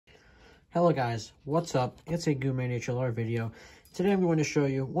Hello guys, what's up? It's a Midland HLR video. Today I'm going to show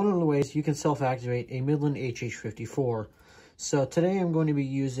you one of the ways you can self-activate a Midland HH54. So today I'm going to be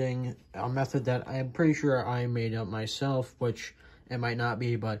using a method that I'm pretty sure I made up myself, which it might not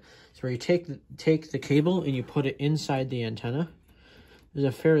be, but it's where you take the cable and you put it inside the antenna. There's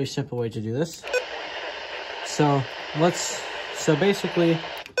a fairly simple way to do this. So basically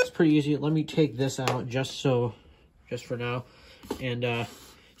it's pretty easy. Let me take this out just for now, and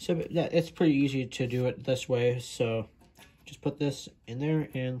so it's pretty easy to do it this way. So just put this in there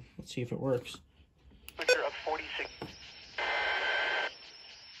and let's see if it works. Picture of 46.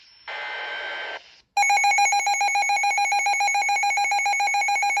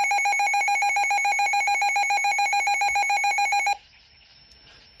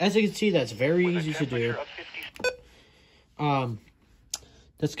 As you can see, that's very easy to do.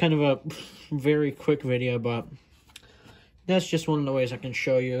 That's kind of a very quick video, but that's just one of the ways I can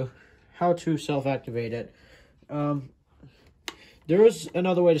show you how to self-activate it. There is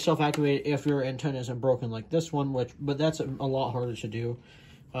another way to self-activate it if your antenna isn't broken like this one, but that's a lot harder to do.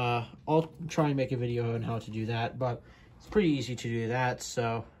 I'll try and make a video on how to do that, but it's pretty easy to do that.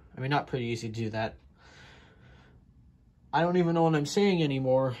 So, I mean, not pretty easy to do that. I don't even know what I'm saying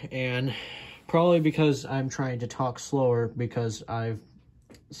anymore, and probably because I'm trying to talk slower, because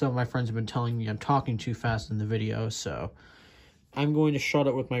some of my friends have been telling me I'm talking too fast in the video, so I'm going to shut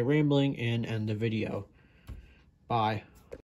up with my rambling and end the video. Bye.